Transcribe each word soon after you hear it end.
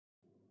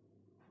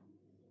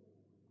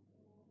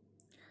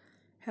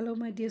Hello,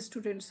 my dear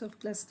students of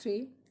class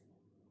 3.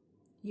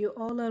 You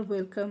all are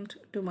welcomed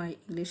to my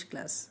English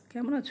class.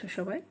 কেমন আছো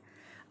সবাই?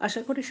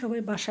 আশা করি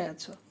সবাই বাসায়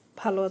আছো,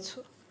 ভালো আছো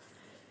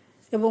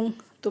এবং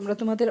তোমরা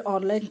তোমাদের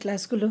অনলাইন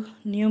ক্লাসগুলো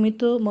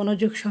নিয়মিত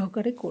মনোযোগ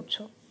সহকারে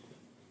করছো।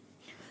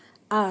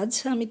 আজ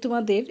আমি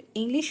তোমাদের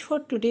ইংলিশ ফর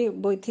টুডে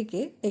বই থেকে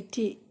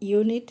একটি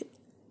ইউনিট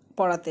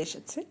পড়াতে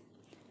এসেছি।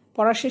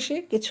 পড়া শেষে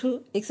কিছু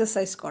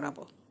এক্সারসাইজ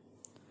করাবো।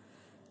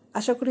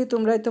 আশা করি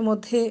তোমরা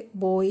ইতিমধ্যে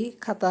বই,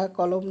 খাতা,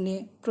 কলম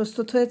নিয়ে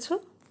প্রস্তুত হয়েছো।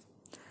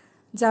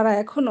 যারা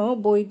এখনও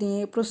বই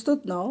নিয়ে প্রস্তুত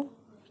নও,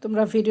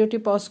 তোমরা ভিডিওটি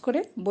পজ করে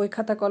বই,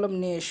 খাতা, কলম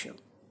নিয়ে এসো।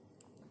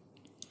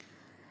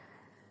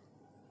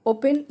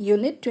 Open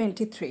unit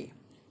 23।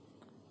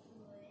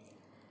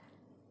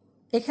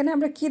 এখানে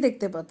আমরা কি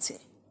দেখতে পাচ্ছি?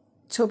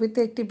 ছবিতে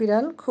একটি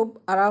বিড়াল খুব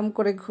আরাম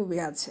করে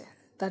ঘুমিয়ে আছে,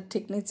 তার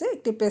ঠিক নিচে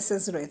একটি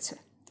প্যাসেজ রয়েছে।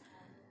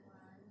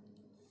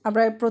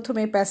 আমরা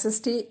প্রথমে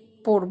প্যাসেজটি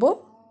পড়ব,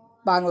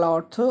 বাংলা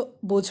অর্থ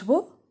বুঝব,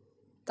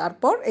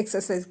 তারপর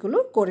এক্সারসাইজগুলো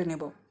করে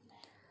নেব।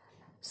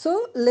 So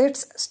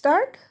let's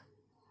start.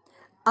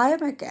 I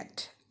am a cat.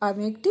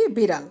 আমি একটি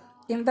বিড়াল।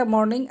 In the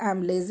morning I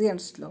am lazy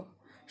and slow.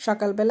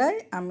 সকালবেলায়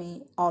আমি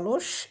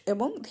অলস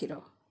এবং ধীর।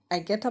 I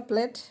get up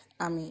late.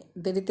 আমি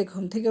দেরিতে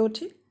ঘুম থেকে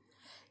উঠি।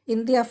 In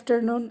the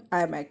afternoon I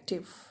am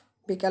active.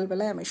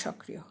 বিকালবেলায় আমি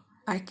সক্রিয়।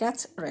 I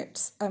catch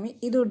rats. আমি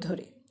ইঁদুর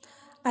ধরি।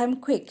 I am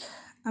quick.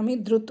 আমি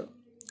দ্রুত।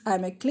 I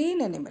am a clean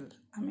animal.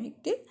 আমি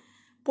একটি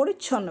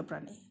পরিচ্ছন্ন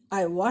প্রাণী।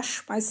 I wash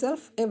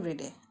myself every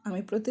day.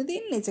 আমি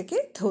প্রতিদিন নিজেকে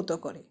ধৌত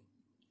করি।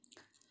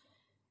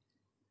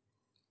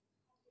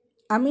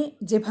 আমি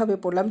যেভাবে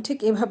পড়লাম ঠিক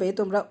এভাবে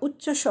তোমরা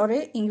উচ্চ স্বরে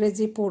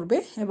ইংরেজি পড়বে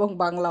এবং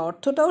বাংলা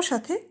অর্থটাও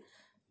সাথে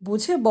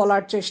বুঝে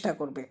বলার চেষ্টা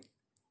করবে।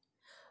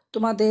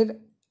 তোমাদের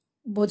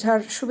বোঝার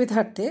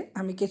সুবিধার্থে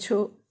আমি কিছু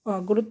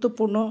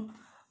গুরুত্বপূর্ণ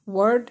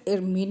ওয়ার্ড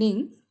এর মিনিং,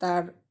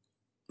 তার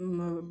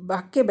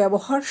বাক্যে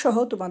ব্যবহার সহ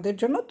তোমাদের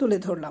জন্য তুলে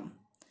ধরলাম।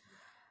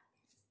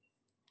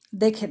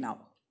 দেখে নাও।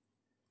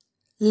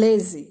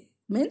 লেজি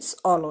মিন্স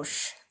অলস।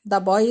 The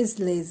boy is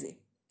lazy.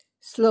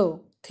 Slow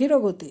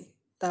ধীরগতি।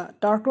 The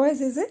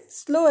tortoise is a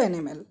slow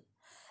animal.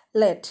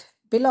 Late,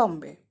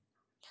 bilombe.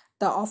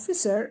 The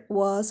officer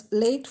was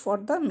late for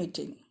the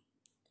meeting.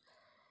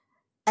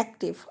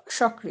 Active,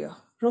 সক্রিয়.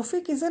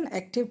 Rafik is an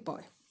active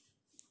boy.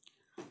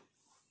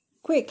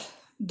 Quick,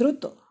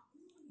 দ্রুত.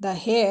 The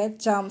hare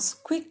jumps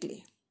quickly.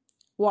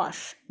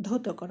 Wash,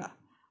 ধৌত করা.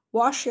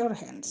 Wash your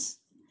hands.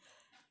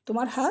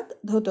 তোমার হাত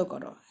ধৌত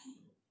করো।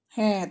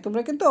 হ্যাঁ,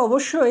 তোমরা কিন্তু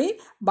অবশ্যই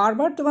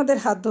বারবার তোমাদের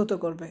হাত ধৌত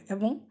করবে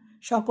এবং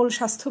সকল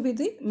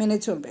স্বাস্থ্যবিধি মেনে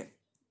চলবে।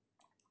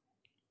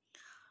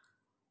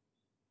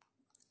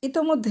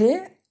 ইতোমধ্যে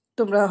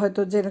তোমরা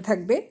হয়তো জেনে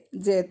থাকবে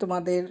যে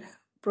তোমাদের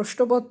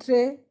প্রশ্নপত্রে,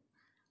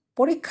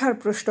 পরীক্ষার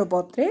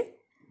প্রশ্নপত্রে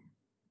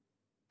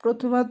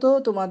প্রথমত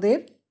তোমাদের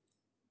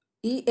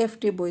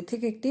EFT বই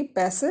থেকে একটি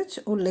প্যাসেজ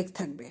উল্লেখ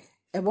থাকবে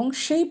এবং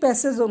সেই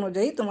প্যাসেজ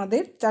অনুযায়ী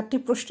তোমাদের 4টি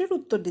প্রশ্নের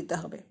উত্তর দিতে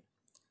হবে।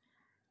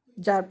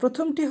 যার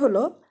প্রথমটি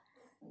হলো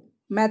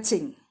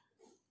ম্যাচিং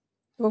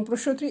এবং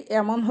প্রশ্নটি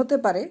এমন হতে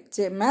পারে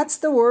যে match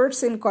the words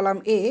in column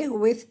A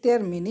with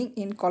their meaning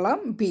in column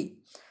B,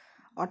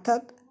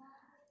 অর্থাৎ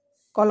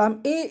কলাম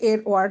A এর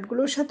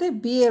ওয়ার্ডগুলোর সাথে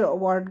B এর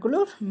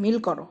ওয়ার্ডগুলোর মিল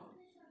করো।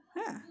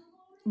 হ্যাঁ,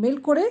 মিল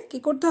করে কি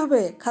করতে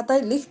হবে?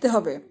 খাতায় লিখতে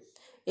হবে।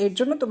 এর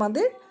জন্য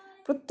তোমাদের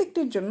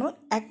প্রত্যেকটির জন্য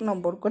 1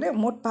 নম্বর করে,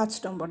 মোট 5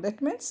 নম্বর। দ্যাট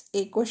মিনস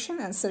এই কোয়েশ্চেন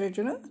অ্যান্সারের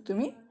জন্য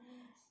তুমি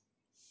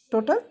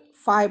টোটাল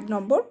 5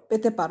 নম্বর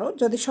পেতে পারো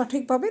যদি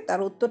সঠিকভাবে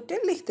তার উত্তরটি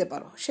লিখতে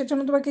পারো।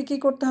 সেজন্য তোমাকে কি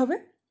করতে হবে?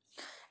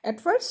 অ্যাট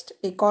ফার্স্ট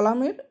এই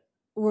কলামের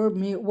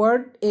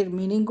ওয়ার্ড এর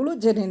মিনিংগুলো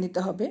জেনে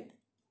নিতে হবে।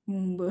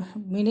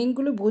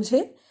 মিনিংগুলো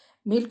বুঝে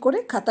মিল করে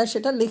খাতায়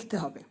সেটা লিখতে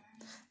হবে।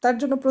 তার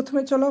জন্য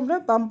প্রথমে চলো আমরা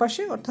বাম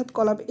পাশে অর্থাৎ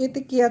কলাম এতে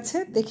কি আছে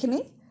দেখে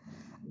নিই।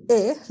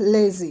 এ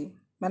লেজি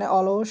মানে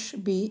অলস,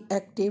 বি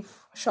অ্যাক্টিভ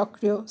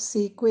সক্রিয়,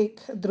 সি কুইক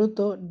দ্রুত,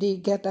 ডি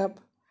গেট আপ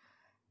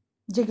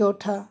জেগে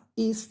ওঠা,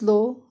 ই স্লো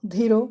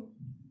ধীর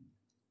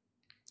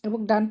এবং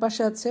ডান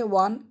পাশে আছে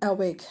 1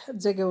 অ্যাওয়েক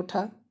জেগে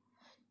ওঠা,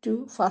 2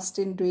 ফাস্ট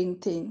ইন ডুইং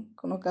থিং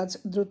কোনো কাজ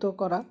দ্রুত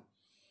করা,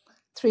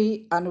 3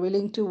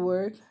 আনউইলিং টু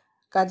ওয়ার্ক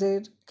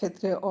কাজের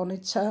ক্ষেত্রে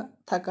অনিচ্ছা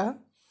থাকা,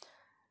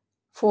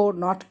 4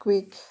 নট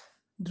কুইক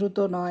দ্রুত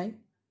নয়,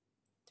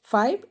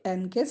 5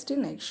 এনগেজড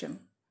ইন অ্যাকশন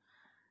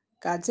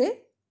কাজে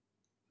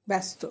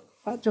ব্যস্ত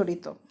বা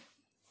জড়িত।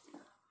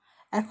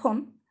 এখন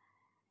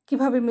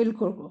কিভাবে মিল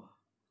করব?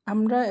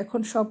 আমরা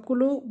এখন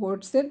সবগুলো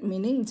ওয়ার্ডসের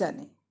মিনিং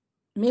জানি।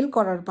 মিল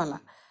করার পালা।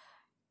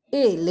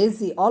 এ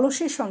লেজি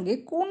অলসের সঙ্গে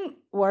কোন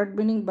ওয়ার্ড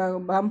মিনিং বা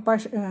বাম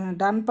পাশ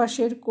ডান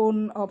পাশের কোন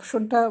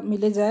অপশনটা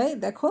মিলে যায়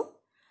দেখো।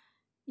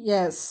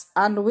 ইয়েস,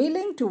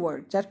 আনউইলিং টু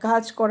ওয়ার্ক যার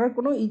কাজ করার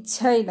কোনো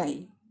ইচ্ছাই নাই।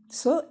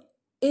 সো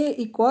এ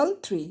ইকুয়াল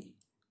 3।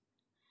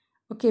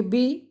 ওকে,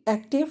 বি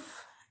অ্যাক্টিভ।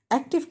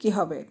 অ্যাক্টিভ কি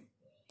হবে?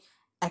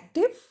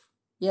 অ্যাক্টিভ,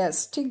 ইয়েস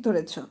ঠিক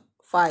ধরেছ,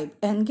 5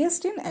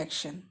 engaged in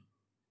action.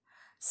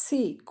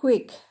 C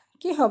quick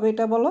কি হবে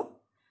এটা বলো?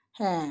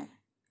 হ্যাঁ,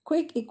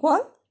 quick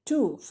equal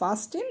 2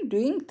 fast in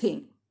doing thing.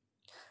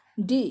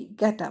 D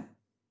get up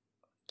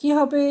কি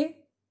হবে?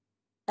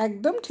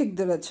 একদম ঠিক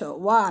ধরেছ।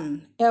 1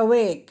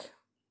 অ্যাওয়েক।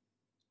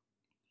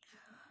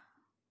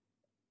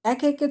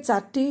 একে একে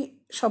 4টি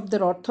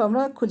শব্দের অর্থ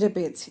আমরা খুঁজে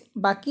পেয়েছি,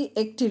 বাকি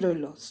একটি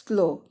রইল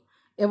স্লো,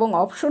 এবং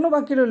অপশনও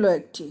বাকি রইল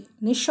একটি।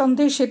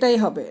 নিঃসন্দেহে সেটাই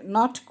হবে,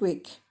 নট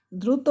কুইক,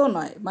 দ্রুত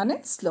নয় মানে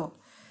স্লো।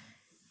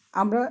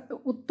 আমরা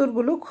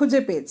উত্তরগুলো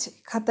খুঁজে পেয়েছি,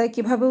 খাতায়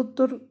কিভাবে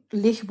উত্তর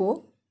লিখব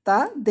তা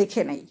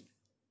দেখে নেই।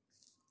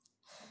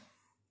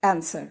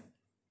 Answer: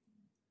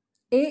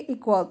 A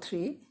equal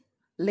 3,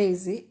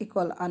 lazy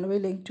equal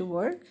unwilling to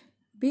work,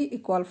 B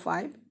equal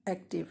 5,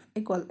 active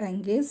equal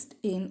engaged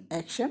in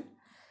action,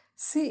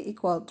 C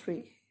equal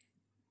 3,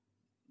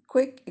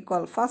 quick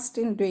equal fast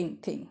in doing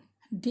thing,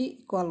 D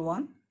equal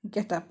 1,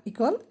 get up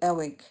equal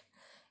awake,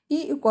 E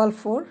equal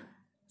 4,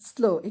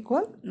 slow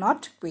equal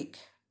not quick.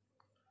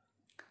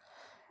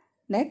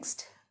 Next,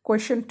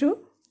 question 2.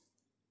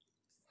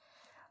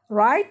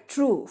 Write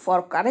true for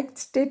correct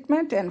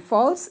statement and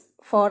false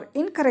for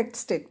incorrect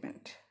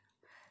statement.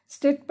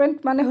 Statement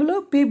মানে হলো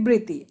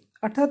বিবৃতি,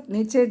 অর্থাৎ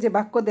নিচে যে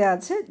বাক্য দেওয়া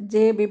আছে,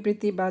 যে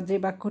বিবৃতি বা যে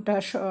বাক্যটা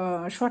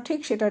সঠিক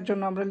সেটার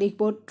জন্য আমরা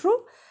লিখব ট্রু,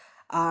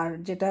 আর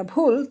যেটা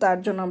ভুল তার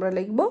জন্য আমরা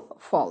লিখব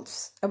ফলস।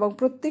 এবং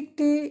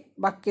প্রত্যেকটি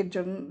বাক্যের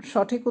জন্য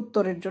সঠিক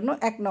উত্তরের জন্য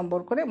 1 নম্বর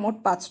করে, মোট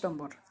 5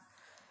 নম্বর।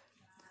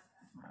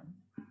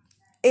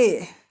 এ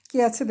কি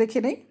আছে দেখে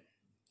নেই।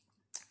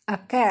 আ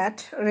cat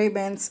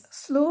remains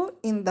slow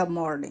in the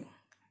morning.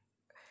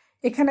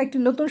 এখানে একটি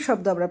নতুন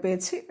শব্দ আমরা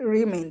পেয়েছি,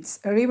 রিমেন্স।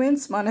 রিমেন্স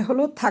মানে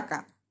হলো থাকা।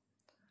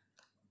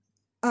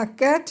 আ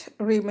cat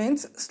remains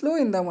slow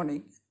in the morning.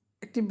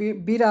 একটি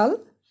বিড়াল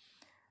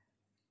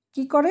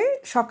কি করে,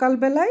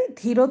 সকালবেলায়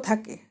ধীর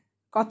থাকে।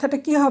 কথাটা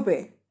কি হবে,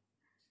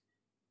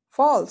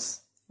 ফলস?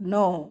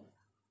 নো,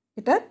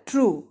 এটা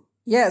ট্রু।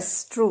 ইয়েস,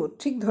 ট্রু,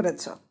 ঠিক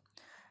ধরেছ।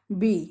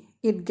 B,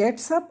 it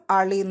gets up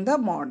early in the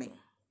morning.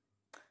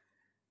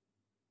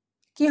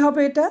 কি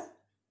হবে এটা?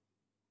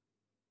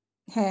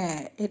 হ্যাঁ,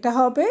 এটা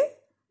হবে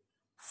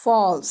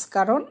ফলস,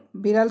 কারণ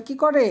বিড়াল কি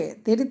করে,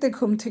 দেরিতে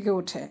ঘুম থেকে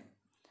ওঠে।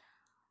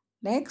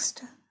 Next,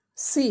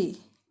 C,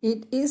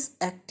 it is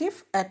active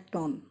at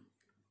known.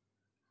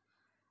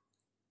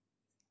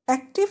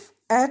 Active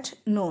at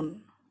known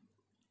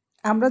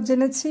আমরা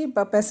জেনেছি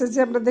বা প্যাসেজে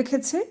আমরা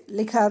দেখেছি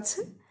লেখা আছে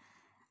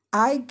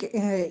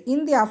in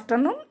the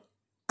afternoon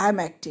I am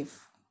active.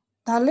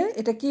 তাহলে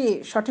এটা কি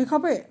সঠিক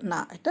হবে? না,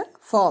 এটা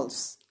false.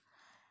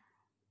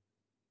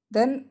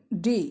 Then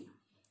D,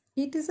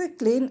 it is a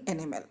clean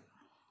animal.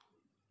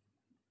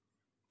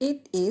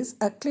 It is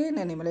a clean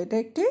animal, এটা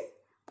একটি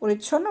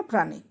পরিচ্ছন্ন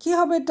প্রাণী। কি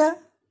হবে এটা?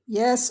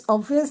 Yes,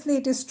 obviously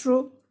it is true.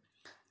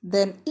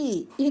 Then E,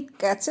 it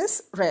catches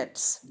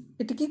rats.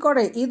 এটা কি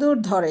করে, ইঁদুর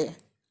ধরে।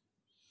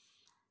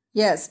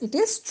 Yes, it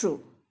is true.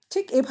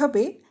 ঠিক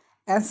এভাবে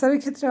অ্যান্সারের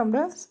ক্ষেত্রে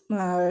আমরা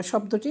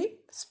শব্দটি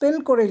স্পেল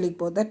করে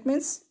লিখব। That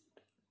means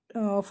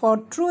for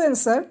true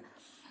answer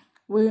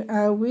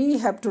we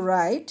have to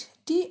write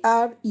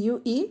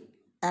TRUE,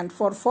 and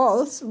for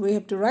false we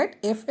have to write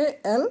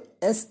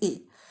FALSE.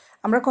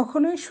 আমরা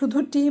কখনোই শুধু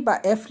টি বা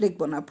এফ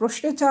লিখব না।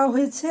 প্রশ্নে চাওয়া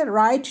হয়েছে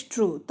রাইট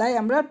ট্রু, তাই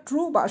আমরা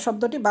ট্রু বা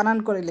শব্দটি বানান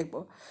করে লিখব।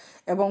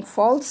 এবং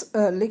ফলস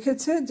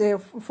লিখেছে যে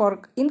ফর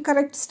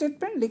ইনকারেক্ট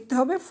স্টেটমেন্ট লিখতে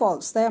হবে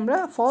ফলস, তাই আমরা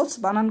ফলস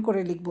বানান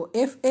করে লিখব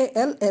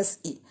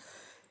FALSE।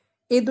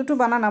 এই দুটো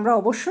বানান আমরা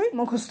অবশ্যই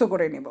মুখস্থ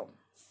করে নেব।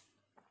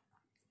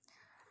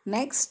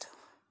 Next,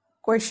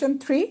 question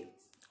 3।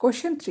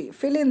 Question 3,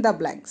 fill in the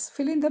blanks.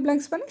 Fill in the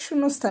blanks মানে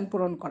শূন্যস্থান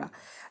পূরণ করা।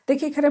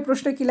 দেখি এখানে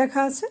প্রশ্নে কী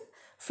লেখা আছে।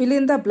 Fill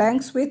in the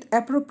blanks with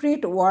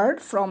appropriate word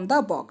from the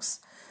box.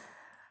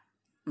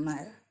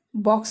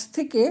 Box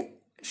থেকে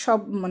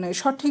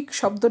সঠিক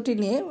শব্দটি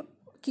নিয়ে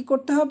কি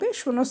করতে হবে,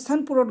 শূন্যস্থান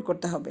পূরণ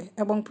করতে হবে।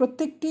 এবং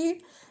প্রত্যেকটি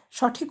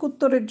সঠিক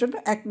উত্তরের জন্য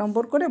 1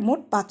 নম্বর করে,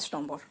 মোট 5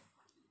 নম্বর।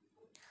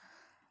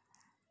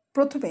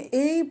 প্রথমে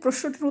এই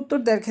প্রশ্নটির উত্তর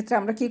দেওয়ার ক্ষেত্রে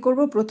আমরা কি করব,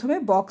 প্রথমে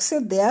বক্সে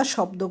দেয়া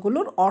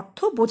শব্দগুলোর অর্থ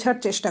বোঝার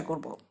চেষ্টা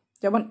করব।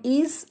 যেমন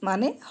ইজ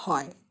মানে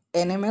হয়,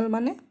 অ্যানিম্যাল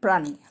মানে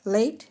প্রাণী,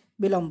 লেট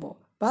বিলম্ব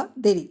বা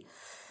দেরি,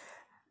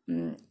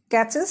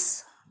 ক্যাচেস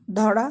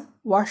ধরা,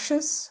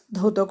 ওয়াশেস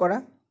ধৌত করা।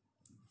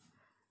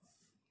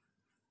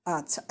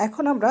 আচ্ছা,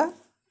 এখন আমরা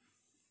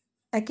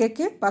একে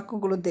একে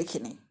বাক্যগুলো দেখে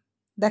নিই।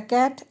 The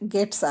cat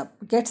gets up.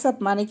 Gets up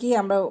মানে কি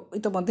আমরা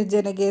ইতিমধ্যে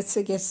জেনে গিয়েছি,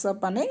 গেটস আপ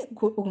মানে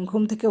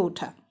ঘুম থেকে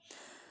ওঠা।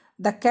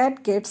 দ্য ক্যাট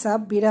গেটস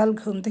আপ, বিড়াল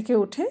ঘুম থেকে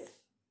উঠে।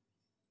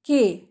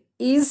 কি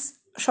ইজ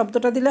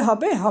শব্দটা দিলে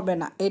হবে? হবে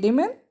না।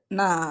 এনিম্যাল,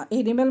 না,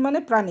 এনিম্যাল মানে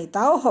প্রাণী,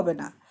 তাও হবে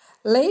না।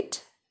 লেট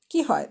কি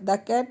হয়, the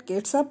cat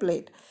gets up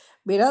late,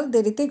 বিড়াল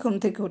দেরিতে ঘুম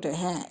থেকে ওঠে।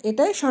 হ্যাঁ,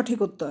 এটাই সঠিক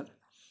উত্তর।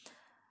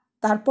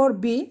 তারপর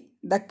B,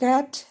 the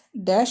cat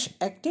dash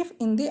active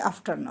in the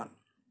afternoon.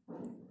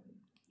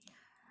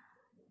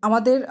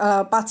 আমাদের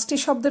 5টি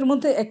শব্দের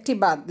মধ্যে একটি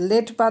বাদ,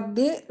 লেট বাদ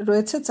দিয়ে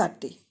রয়েছে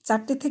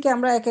 4টি থেকে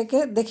আমরা একে একে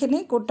দেখে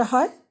নিই কোনটা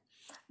হয়।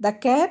 The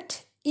cat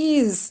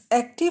is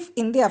active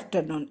in the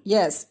afternoon.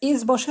 Yes, is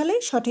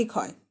বসালেই সঠিক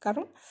হয়,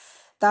 কারণ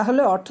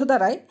তাহলে অর্থ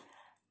দাঁড়ায়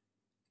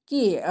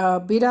কি,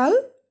 বিড়াল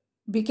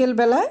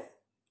বিকেলবেলায়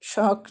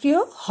সক্রিয়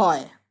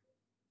হয়।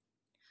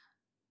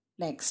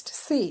 Next,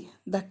 C,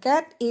 the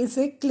cat is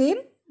a clean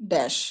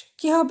dash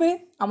কি হবে,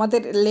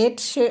 আমাদের লেট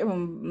সে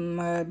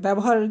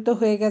ব্যবহৃত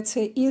হয়ে গেছে,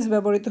 ইজ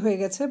ব্যবহৃত হয়ে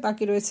গেছে,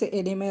 বাকি রয়েছে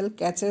এনিমেল,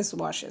 ক্যাচেস,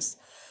 ওয়াশেস।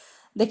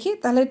 দেখি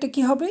তাহলে এটা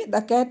কি হবে,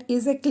 the cat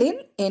is a clean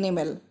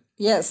animal.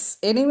 Yes,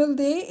 animal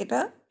দিয়ে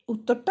এটা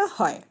উত্তরটা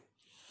হয়।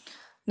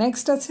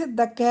 নেক্সট আছে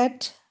the cat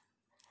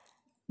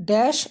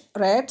dash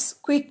rats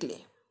quickly.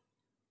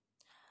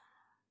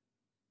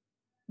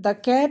 The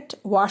cat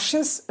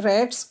washes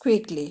rats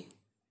quickly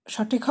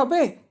সঠিক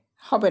হবে?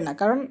 হবে না,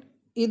 কারণ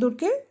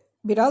ইঁদুরকে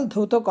বিড়াল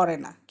ধৌত করে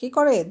না, কি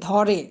করে,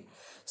 ধরে।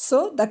 So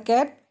the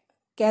cat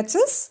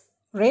catches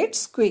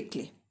rates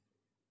quickly.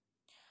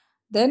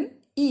 দেন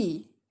ই,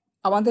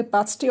 আমাদের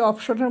 5টি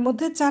অপশনের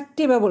মধ্যে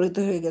 4টি ব্যবহৃত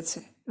হয়ে গেছে,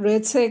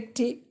 রয়েছে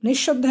একটি,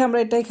 নিঃসন্দেহে আমরা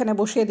এটা এখানে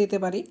বসিয়ে দিতে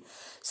পারি।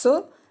 So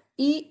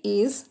E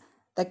is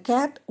the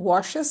cat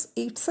washes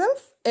itself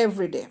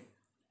everyday.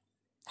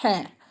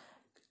 হ্যাঁ,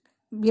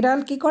 বিড়াল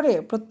কি করে,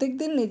 প্রত্যেক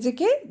দিন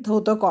নিজেকে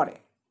ধৌত করে।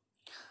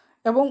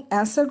 এবং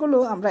অ্যান্সারগুলো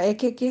আমরা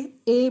একে একে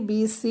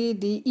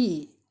ABCDE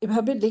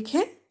এভাবে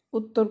লিখে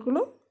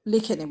উত্তরগুলো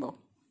লিখে নেব।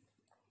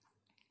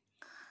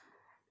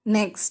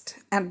 Next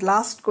and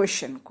last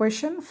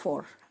question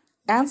 4,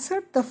 answer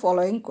the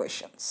following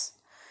questions.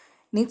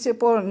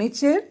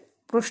 নিচের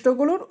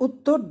প্রশ্নগুলোর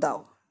উত্তর দাও।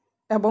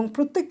 এবং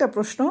প্রত্যেকটা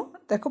প্রশ্ন,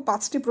 দেখো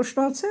 5টি প্রশ্ন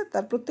আছে,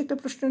 তার প্রত্যেকটা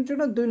প্রশ্নের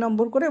জন্য 2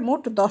 নম্বর করে,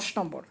 মোট 10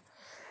 নম্বর।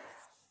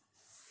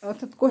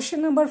 অর্থাৎ কোয়েশ্চেন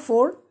নাম্বার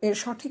 4 এর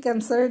সঠিক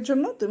অ্যান্সারের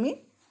জন্য তুমি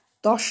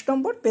 10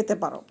 নম্বর পেতে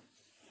পারো।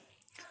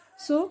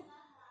 সো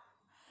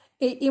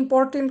এই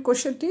ইম্পর্টেন্ট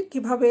কোয়েশ্চেনটি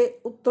কীভাবে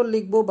উত্তর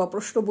লিখব বা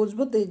প্রশ্ন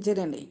বুঝবো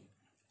জেনে নেই।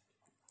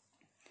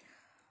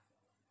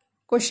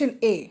 Question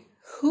A,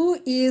 who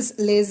is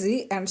lazy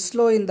and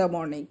slow in the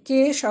morning? কে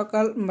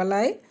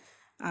সকালবেলায়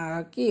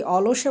কি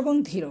অলস এবং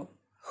ধীর?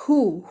 হু,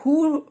 হু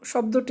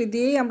শব্দটি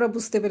দিয়েই আমরা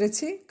বুঝতে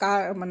পেরেছি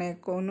কার, মানে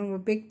কোনো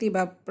ব্যক্তি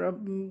বা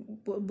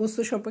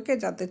বস্তু সম্পর্কে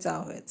জানতে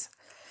চাওয়া হয়েছে।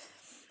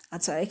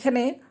 আচ্ছা,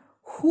 এখানে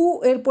হু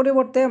এর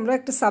পরিবর্তে আমরা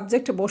একটা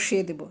সাবজেক্ট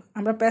বসিয়ে দেব।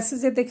 আমরা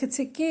প্যাসেজে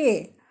দেখেছি কে,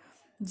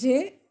 যে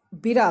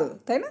বিড়াল,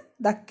 তাই না?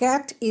 The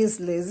cat is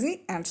lazy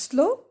and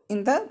slow in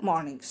the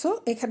morning. So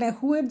এখানে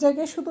হু এর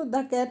জায়গায় শুধু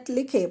দ্য ক্যাট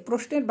লিখে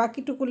প্রশ্নের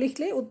বাকিটুকু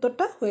লিখলে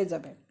উত্তরটা হয়ে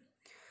যাবে।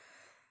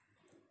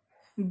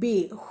 B,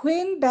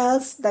 when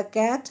does the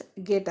cat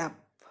get up?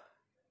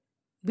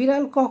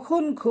 বিড়াল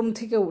কখন ঘুম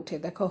থেকে উঠে?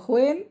 দেখো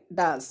হোয়েন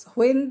ডাজ,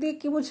 হোয়েন দিয়ে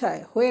কি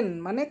বোঝায়, হোয়েন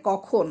মানে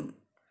কখন।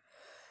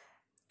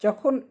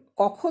 যখন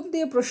কখন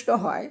দিয়ে প্রশ্ন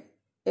হয়,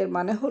 এর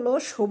মানে হলো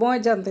সময়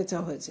জানতে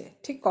চাওয়া হয়েছে,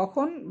 ঠিক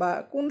কখন বা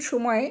কোন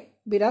সময়ে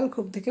বিড়াল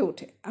ঘুম থেকে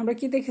উঠে। আমরা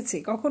কি দেখেছি,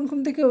 কখন ঘুম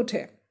থেকে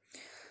উঠে?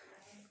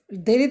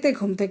 দেরিতে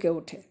ঘুম থেকে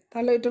উঠে।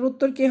 তাহলে এটার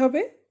উত্তর কি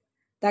হবে,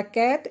 the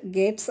cat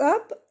gets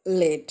up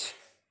late.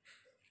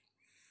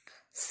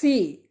 C,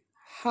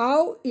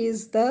 how is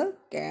the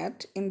cat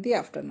in the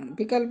afternoon?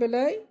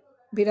 বিকালবেলায়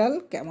বিড়াল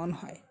কেমন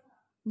হয়?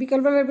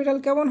 বিকালবেলায় বিড়াল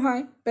কেমন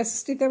হয়?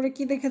 প্যাসেজটিতে আমরা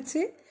কি দেখেছি,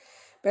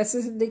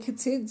 প্যাসেজে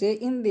দেখেছি যে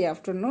ইন দি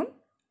আফটারনুন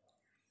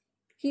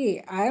কি,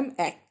 আই এম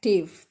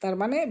অ্যাক্টিভ, তার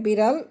মানে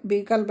বিড়াল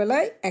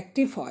বিকালবেলায়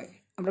অ্যাক্টিভ হয়।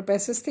 আমরা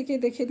প্যাসেজ থেকে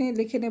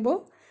লিখে নেব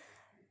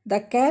the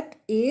cat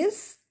is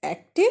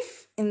active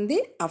in the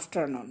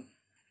afternoon.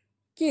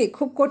 কি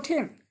খুব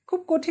কঠিন?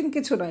 খুব কঠিন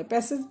কিছু নয়,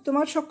 প্যাসেজ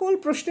তোমার সকল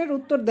প্রশ্নের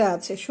উত্তর দেওয়া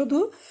আছে, শুধু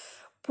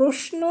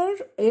প্রশ্নর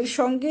এর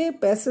সঙ্গে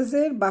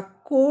প্যাসেজের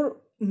বাক্যর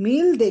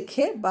মিল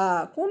দেখে বা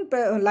কোন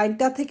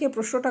লাইনটা থেকে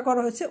প্রশ্নটা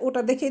করা হয়েছে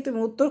ওটা দেখেই তুমি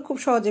উত্তর খুব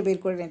সহজে বের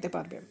করে নিতে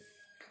পারবে।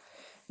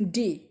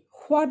 D,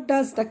 what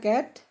does the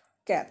cat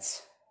catch?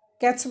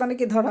 Catch মানে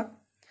কি, ধরা।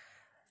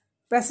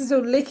 প্যাসেজে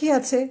উল্লেখই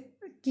আছে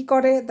কি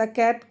করে, দ্য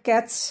ক্যাট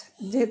ক্যাচ,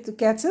 যেহেতু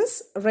ক্যাচেস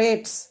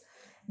রেটস,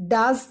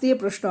 ডাজ দিয়ে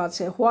প্রশ্ন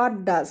আছে, হোয়াট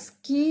ডাজ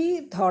কি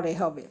ধরে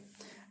হবে।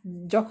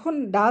 যখন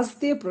ডাজ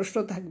দিয়ে প্রশ্ন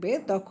থাকবে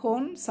তখন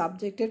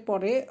সাবজেক্টের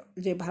পরে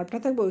যে ভার্বটা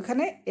থাকবে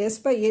ওইখানে এস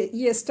বা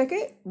ইএসটাকে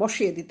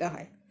বসিয়ে দিতে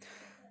হয়।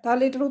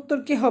 তাহলে এটার উত্তর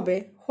কি হবে,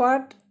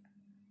 what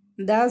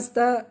does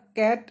the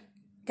cat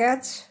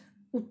catch?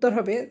 উত্তর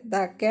হবে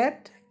the cat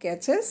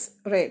catches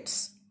rates.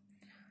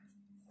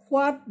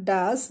 What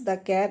does the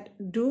cat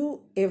do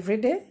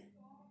everyday?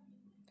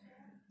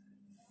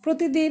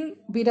 প্রতিদিন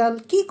বিড়াল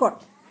কি করে?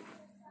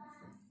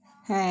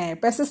 হ্যাঁ,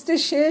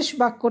 প্যাসেজটির শেষ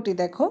বাক্যটি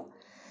দেখো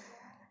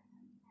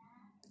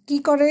কি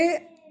করে,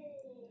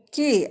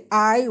 কি,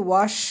 আই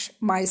ওয়াশ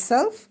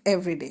মাইসেলফ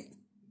এভরিডে।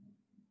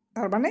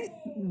 তার মানে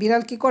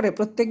বিড়াল কি করে,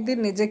 প্রত্যেক দিন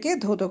নিজেকে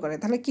ধৌত করে।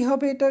 তাহলে কি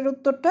হবে এটার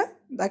উত্তরটা,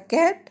 the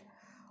cat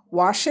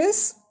washes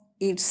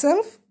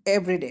itself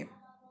everyday.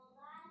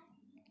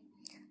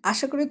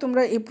 আশা করি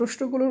তোমরা এই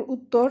প্রশ্নগুলোর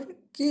উত্তর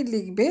কি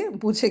লিখবে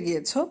বুঝে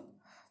গিয়েছ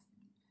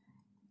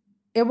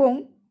এবং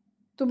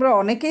তোমরা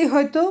অনেকেই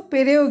হয়তো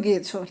পেরেও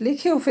গিয়েছো,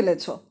 লিখেও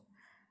ফেলেছ।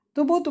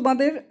 তবুও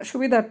তোমাদের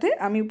সুবিধার্থে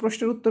আমি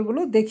প্রশ্নের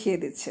উত্তরগুলো দেখিয়ে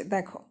দিচ্ছি।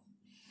 দেখো,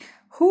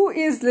 who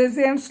is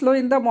lazy and slow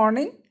in the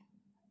morning?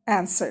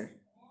 Answer,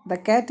 the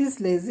cat is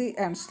lazy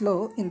and slow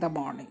in the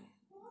morning.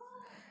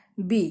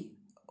 B,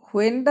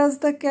 when does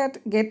the cat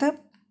get up?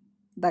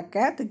 The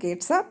cat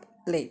gets up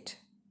late.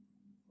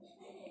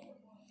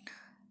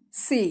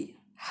 C,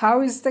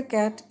 how is the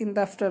cat in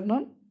the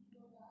afternoon?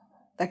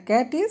 The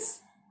cat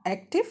is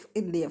active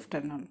in the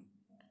afternoon.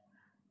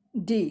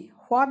 D.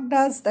 What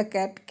does the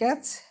cat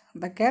catch?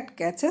 The cat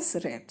catches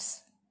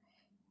rats.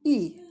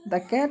 E. The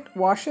cat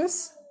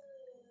washes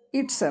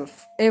itself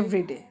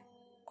every day.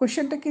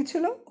 কোশ্চেনটা কি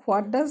ছিল?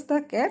 What does the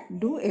cat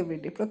do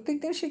everyday?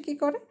 প্রত্যেকদিন সে কী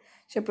করে?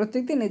 সে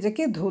প্রত্যেকদিন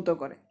নিজেকে ধৌত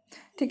করে।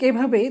 ঠিক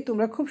এইভাবেই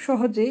তোমরা খুব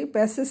সহজেই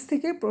প্যাসেজ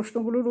থেকে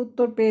প্রশ্নগুলোর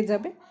উত্তর পেয়ে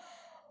যাবে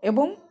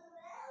এবং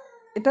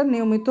এটা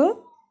নিয়মিত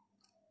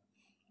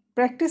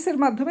প্র্যাকটিসের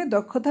মাধ্যমে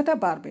দক্ষতাটা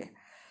বাড়বে।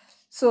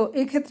 সো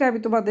এই ক্ষেত্রে আমি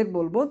তোমাদের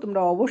বলবো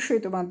তোমরা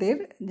অবশ্যই তোমাদের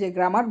যে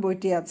গ্রামার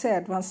বইটি আছে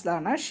অ্যাডভান্স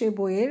লার্নার, সে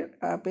বইয়ের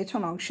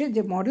পেছন অংশে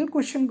যে মডেল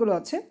কোশ্চেনগুলো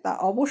আছে তা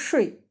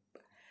অবশ্যই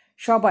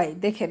সবাই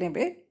দেখে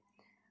নেবে,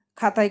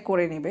 খাতায়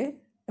করে নেবে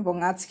এবং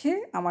আজকে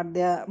আমার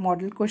দেয়া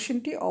মডেল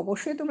কোশ্চেনটি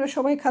অবশ্যই তোমরা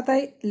সবাই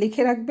খাতায়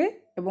লিখে রাখবে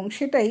এবং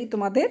সেটাই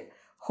তোমাদের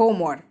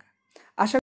হোমওয়ার্ক। আশা